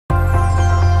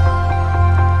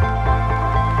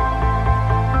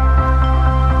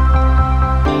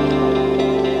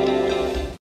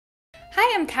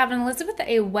I'm Cavin Elizabeth,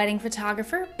 a wedding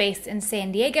photographer based in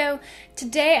San Diego.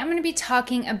 Today I'm going to be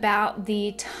talking about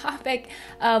the topic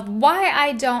of why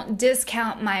I don't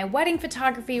discount my wedding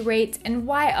photography rates and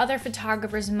why other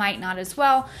photographers might not as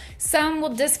well. Some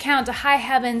will discount to high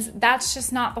heavens. That's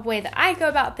just not the way that I go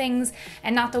about things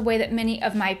and not the way that many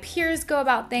of my peers go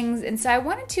about things. And so I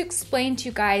wanted to explain to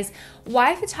you guys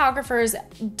why photographers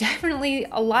definitely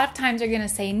a lot of times are going to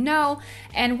say no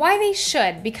and why they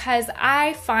should, because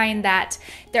I find that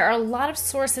there are a lot of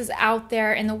sources out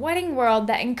there in the wedding world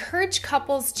that encourage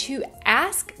couples to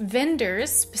ask vendors,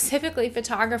 specifically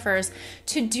photographers,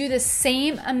 to do the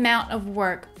same amount of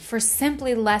work for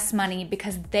simply less money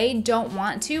because they don't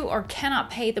want to or cannot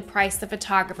pay the price the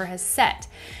photographer has set.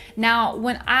 Now,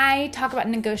 when I talk about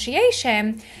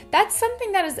negotiation, that's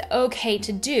something that is okay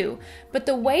to do. But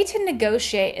the way to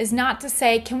negotiate is not to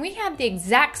say, can we have the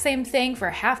exact same thing for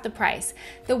half the price?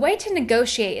 The way to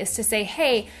negotiate is to say,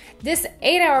 hey, this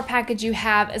 8-hour package you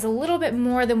have is a little bit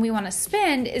more than we want to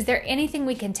spend. Is there anything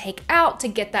we can take out to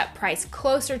get that price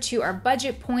closer to our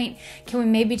budget point? Can we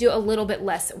maybe do a little bit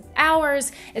less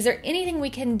hours? Is there anything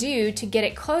we can do to get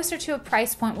it closer to a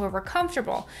price point where we're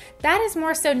comfortable? That is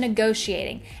more so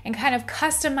negotiating and kind of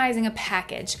customizing a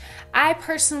package. I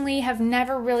personally have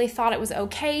never really thought it was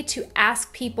okay to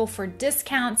ask people for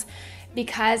discounts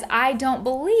because I don't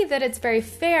believe that it's very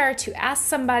fair to ask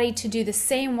somebody to do the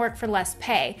same work for less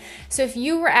pay. So if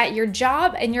you were at your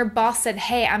job and your boss said,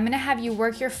 hey, I'm gonna have you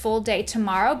work your full day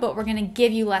tomorrow, but we're gonna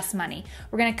give you less money.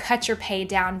 We're gonna cut your pay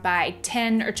down by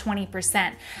 10 or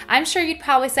 20%. I'm sure you'd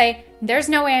probably say, there's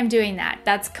no way I'm doing that.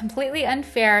 That's completely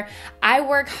unfair. I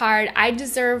work hard. I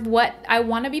deserve what I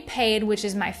want to be paid, which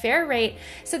is my fair rate.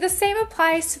 So the same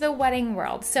applies to the wedding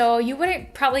world. So you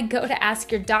wouldn't probably go to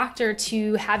ask your doctor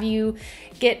to have you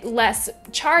get less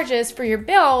charges for your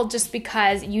bill just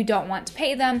because you don't want to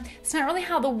pay them. It's not really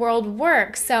how the world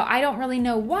works. So I don't really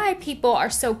know why people are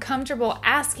so comfortable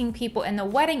asking people in the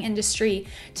wedding industry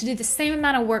to do the same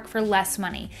amount of work for less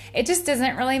money. It just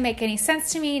doesn't really make any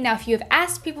sense to me. Now, if you have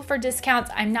asked people for discounts,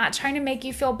 I'm not trying to make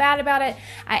you feel bad about it.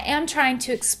 I am trying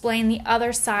to explain the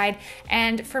other side.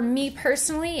 And for me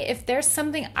personally, if there's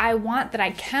something I want that I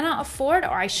cannot afford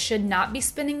or I should not be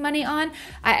spending money on,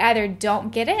 I either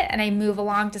don't get it and I move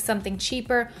along to something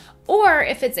cheaper, or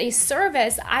if it's a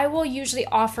service, I will usually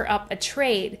offer up a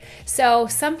trade. So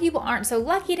some people aren't so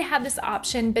lucky to have this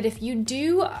option, but if you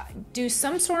do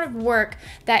some sort of work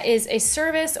that is a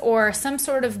service or some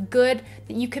sort of good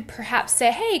that you could perhaps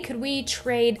say, hey, could we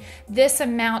trade this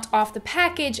amount off the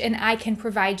package and I can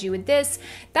provide you with this?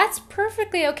 That's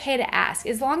perfectly okay to ask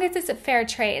as long as it's a fair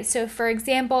trade. So for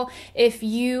example, if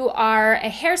you are a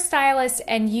hairstylist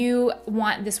and you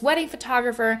want this wedding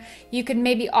photographer, you could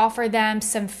maybe offer them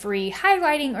some free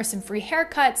highlighting or some free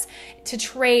haircuts to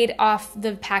trade off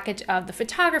the package of the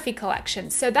photography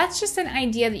collection. So that's just an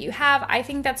idea that you have. I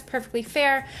think that's perfectly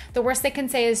fair. The worst they can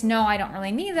say is, no, I don't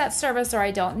really need that service or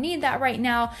I don't need that right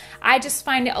now. I just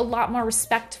find it a lot more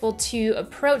respectful to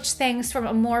approach things from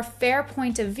a more fair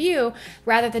point of view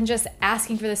rather than just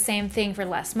asking for the same thing for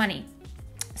less money.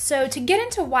 So to get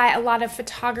into why a lot of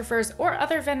photographers or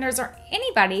other vendors or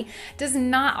anybody does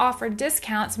not offer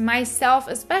discounts, myself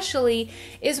especially,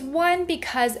 is one,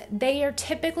 because they are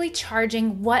typically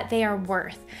charging what they are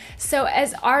worth. So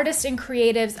as artists and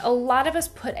creatives, a lot of us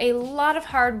put a lot of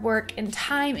hard work and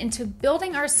time into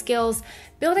building our skills,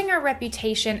 building our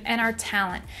reputation and our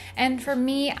talent. And for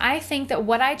me, I think that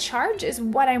what I charge is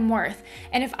what I'm worth.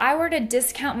 And if I were to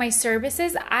discount my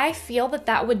services, I feel that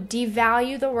that would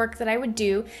devalue the work that I would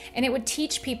do, and it would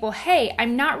teach people, hey,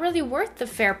 I'm not really worth the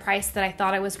fair price that I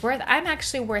thought I was worth. I'm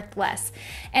actually worth less.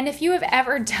 And if you have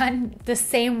ever done the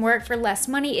same work for less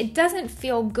money, it doesn't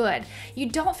feel good. You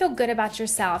don't feel good about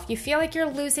yourself. You feel like you're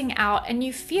losing out and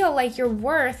you feel like your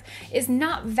worth is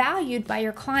not valued by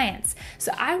your clients.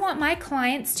 So I want my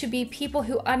clients to be people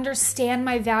who understand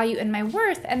my value and my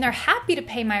worth, and they're happy to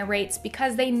pay my rates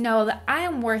because they know that I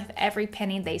am worth every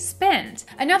penny they spend.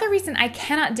 Another reason I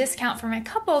cannot discount for my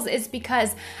couples is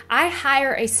because I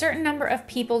hire a certain number of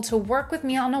people to work with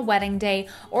me on a wedding day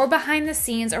or behind the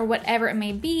scenes or whatever it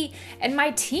may be, and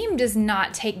my team does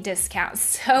not take discounts.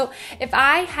 So if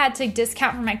I had to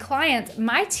discount for my clients,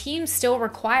 my team still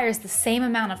requires the same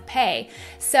amount of pay.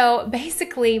 So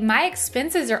basically, my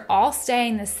expenses are all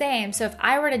staying the same. So if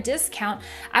I were to discount,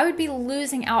 I would be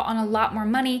losing out on a lot more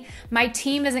money. My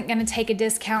team isn't going to take a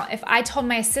discount. If I told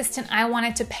my assistant I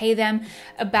wanted to pay them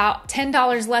about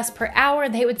 $10 less per hour,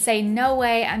 they would say, no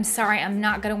way, I'm sorry, I'm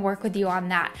not gonna work with you on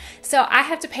that. So I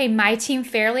have to pay my team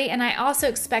fairly, and I also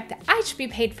expect that I should be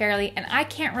paid fairly, and I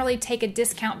can't really take a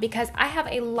discount because I have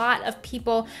a lot of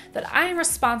people that I'm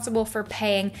responsible for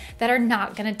paying that are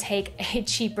not gonna take a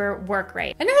cheaper work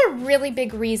rate. Another really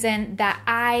big reason that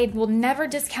I will never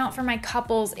discount for my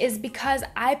couples is because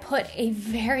I put a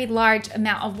very large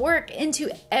amount of work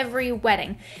into every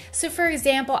wedding. So for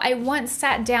example, I once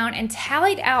sat down and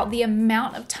tallied out the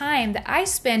amount of time that I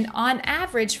spend on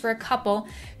average for a couple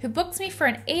who books me for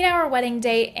an 8-hour wedding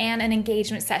day and an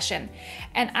engagement session.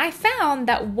 And I found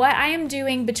that what I am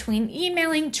doing between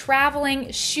emailing,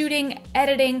 traveling, shooting,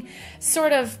 editing,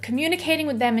 sort of communicating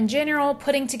with them in general,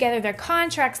 putting together their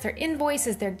contracts, their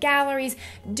invoices, their galleries,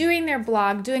 doing their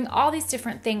blog, doing all these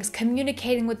different things,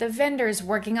 communicating with the vendors,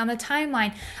 working on the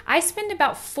timeline, I spend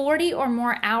about 40 or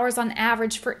more hours on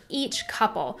average for each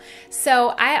couple. So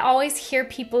I always hear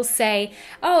people say,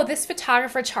 oh, this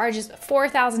photographer charges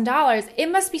 $4,000. It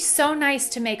must be so nice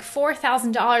to make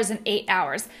 $4,000 in 8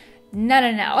 hours. No,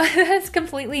 that's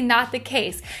completely not the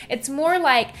case. It's more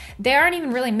like they aren't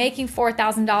even really making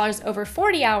 $4,000 over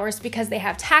 40 hours because they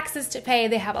have taxes to pay,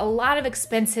 they have a lot of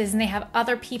expenses, and they have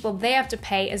other people they have to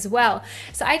pay as well.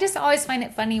 So I just always find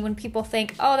it funny when people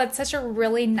think, oh, that's such a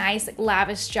really nice,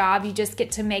 lavish job. You just get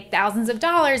to make thousands of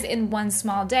dollars in one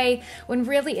small day, when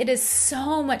really it is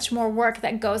so much more work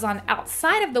that goes on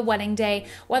outside of the wedding day,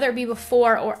 whether it be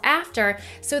before or after.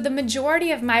 So the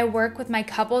majority of my work with my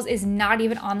couples is not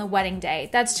even on the wedding day.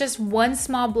 That's just one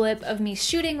small blip of me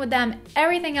shooting with them.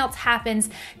 Everything else happens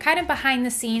kind of behind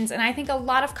the scenes, and I think a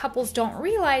lot of couples don't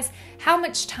realize how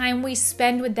much time we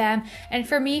spend with them. And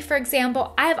for me, for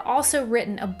example, I have also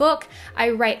written a book.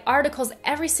 I write articles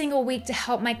every single week to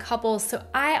help my couples, so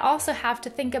I also have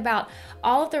to think about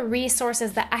all of the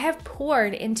resources that I have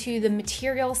poured into the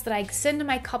materials that I send to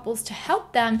my couples to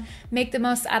help them make the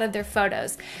most out of their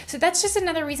photos. So that's just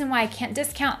another reason why I can't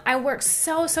discount. I work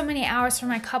so many hours for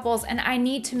my couples, and I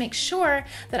need to make sure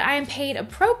that I am paid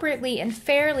appropriately and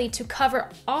fairly to cover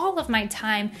all of my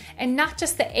time and not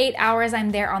just the 8 hours I'm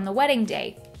there on the wedding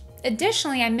day.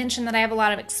 Additionally, I mentioned that I have a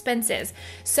lot of expenses.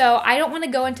 So I don't want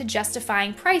to go into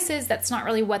justifying prices. That's not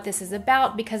really what this is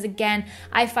about, because again,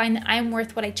 I find that I'm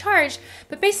worth what I charge.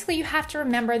 But basically, you have to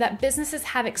remember that businesses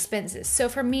have expenses. So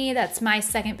for me, that's my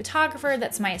second photographer,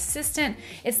 that's my assistant,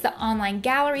 it's the online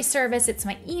gallery service, it's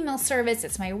my email service,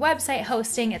 it's my website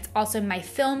hosting, it's also my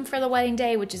film for the wedding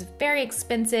day, which is very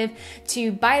expensive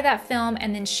to buy that film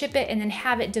and then ship it and then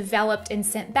have it developed and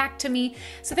sent back to me.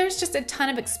 So there's just a ton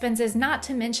of expenses, not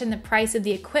to mention the price of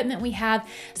the equipment we have.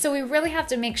 So we really have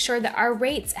to make sure that our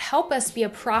rates help us be a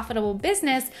profitable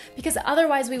business, because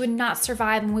otherwise we would not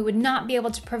survive and we would not be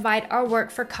able to provide our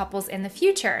work for couples in the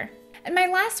future. And my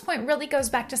last point really goes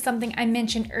back to something I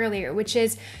mentioned earlier, which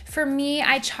is, for me,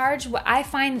 I charge what I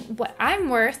find what I'm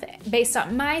worth based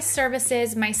on my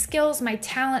services, my skills, my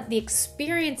talent, the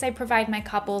experience I provide my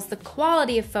couples, the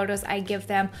quality of photos I give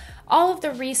them, all of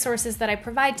the resources that I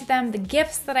provide to them, the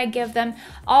gifts that I give them,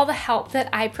 all the help that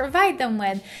I provide them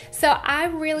with. So I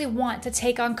really want to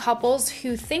take on couples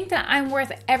who think that I'm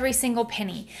worth every single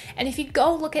penny. And if you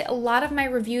go look at a lot of my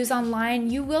reviews online,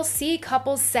 you will see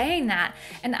couples saying that.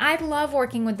 And I love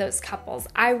working with those couples.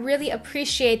 I really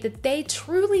appreciate that they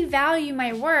truly value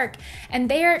my work and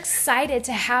they are excited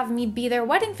to have me be their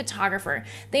wedding photographer.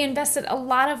 They invested a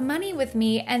lot of money with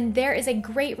me, and there is a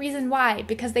great reason why,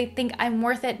 because they think I'm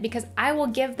worth it, because I will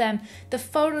give them the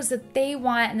photos that they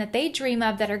want and that they dream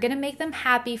of, that are going to make them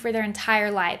happy for their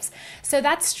entire lives. So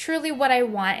that's truly what I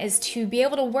want, is to be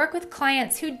able to work with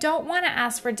clients who don't want to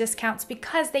ask for discounts,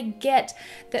 because they get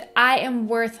that I am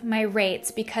worth my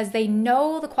rates, because they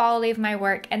know the quality of my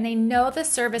work and they know the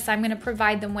service I'm going to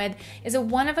provide them with is a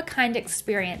one-of-a-kind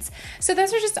experience. So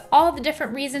those are just all the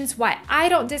different reasons why I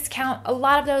don't discount. A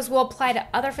lot of those will apply to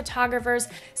other photographers.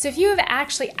 So if you have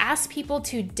actually asked people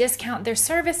to discount their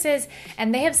services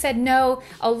and they have said no,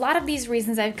 a lot of these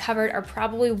reasons I've covered are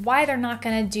probably why they're not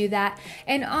going to do that.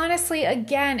 And honestly,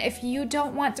 again, if you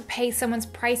don't want to pay someone's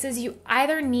prices, you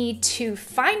either need to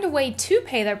find a way to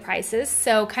pay their prices,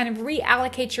 so kind of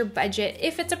reallocate your budget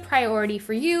if it's a priority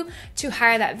for you to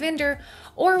hire that vendor,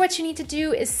 or what you need to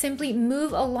do is simply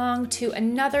move along to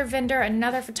another vendor,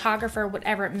 another photographer,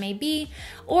 whatever it may be.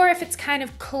 Or if it's kind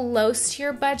of close to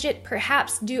your budget,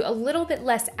 perhaps do a little bit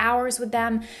less hours with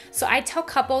them. So I tell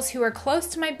couples who are close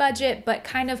to my budget but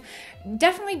kind of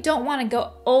definitely don't want to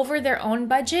go over their own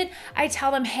budget, I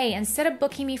tell them, hey, instead of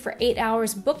booking me for 8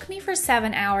 hours, book me for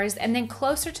 7 hours, and then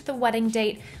closer to the wedding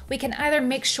date, we can either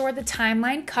make sure the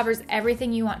timeline covers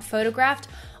everything you want photographed,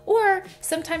 Or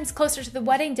sometimes closer to the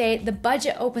wedding date, the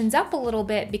budget opens up a little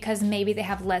bit because maybe they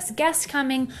have less guests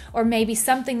coming, or maybe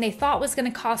something they thought was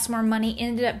going to cost more money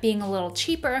ended up being a little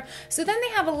cheaper. So then they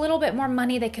have a little bit more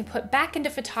money they can put back into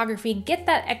photography, get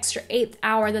that extra 8th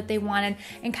hour that they wanted,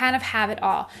 and kind of have it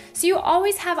all. So you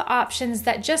always have options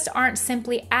that just aren't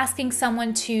simply asking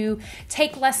someone to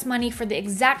take less money for the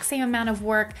exact same amount of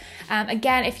work.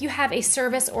 Again, if you have a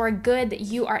service or a good that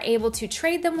you are able to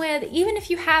trade them with, even if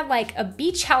you have like a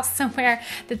beach house somewhere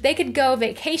that they could go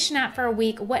vacation at for a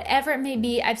week, whatever it may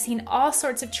be, I've seen all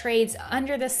sorts of trades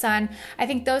under the sun. I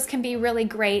think those can be really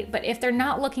great, but if they're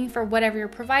not looking for whatever you're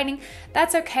providing,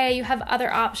 that's okay. You have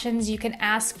other options. You can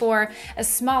ask for a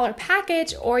smaller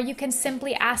package, or you can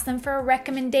simply ask them for a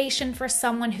recommendation for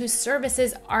someone whose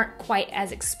services aren't quite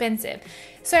as expensive.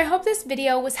 So I hope this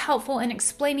video was helpful in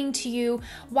explaining to you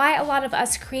why a lot of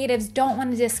us creatives don't want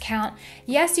to discount.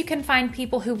 Yes, you can find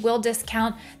people who will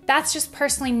discount. That's just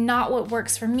personally not what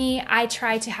works for me. I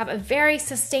try to have a very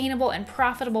sustainable and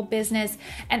profitable business,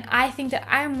 and I think that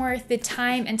I'm worth the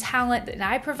time and talent that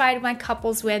I provide my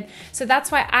couples with. So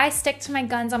that's why I stick to my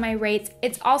guns on my rates.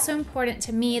 It's also important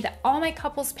to me that all my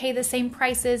couples pay the same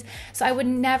prices, so I would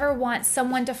never want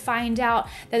someone to find out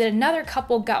that another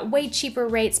couple got way cheaper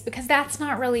rates, because that's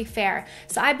not really fair.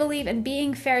 So I believe in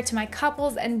being fair to my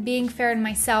couples and being fair to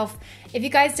myself. If you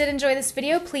guys did enjoy this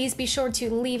video, please be sure to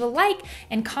leave a like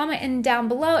and comment in down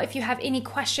below if you have any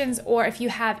questions, or if you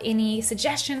have any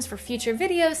suggestions for future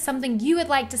videos, something you would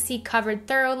like to see covered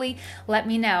thoroughly, let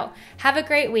me know. Have a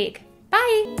great week.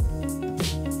 Bye!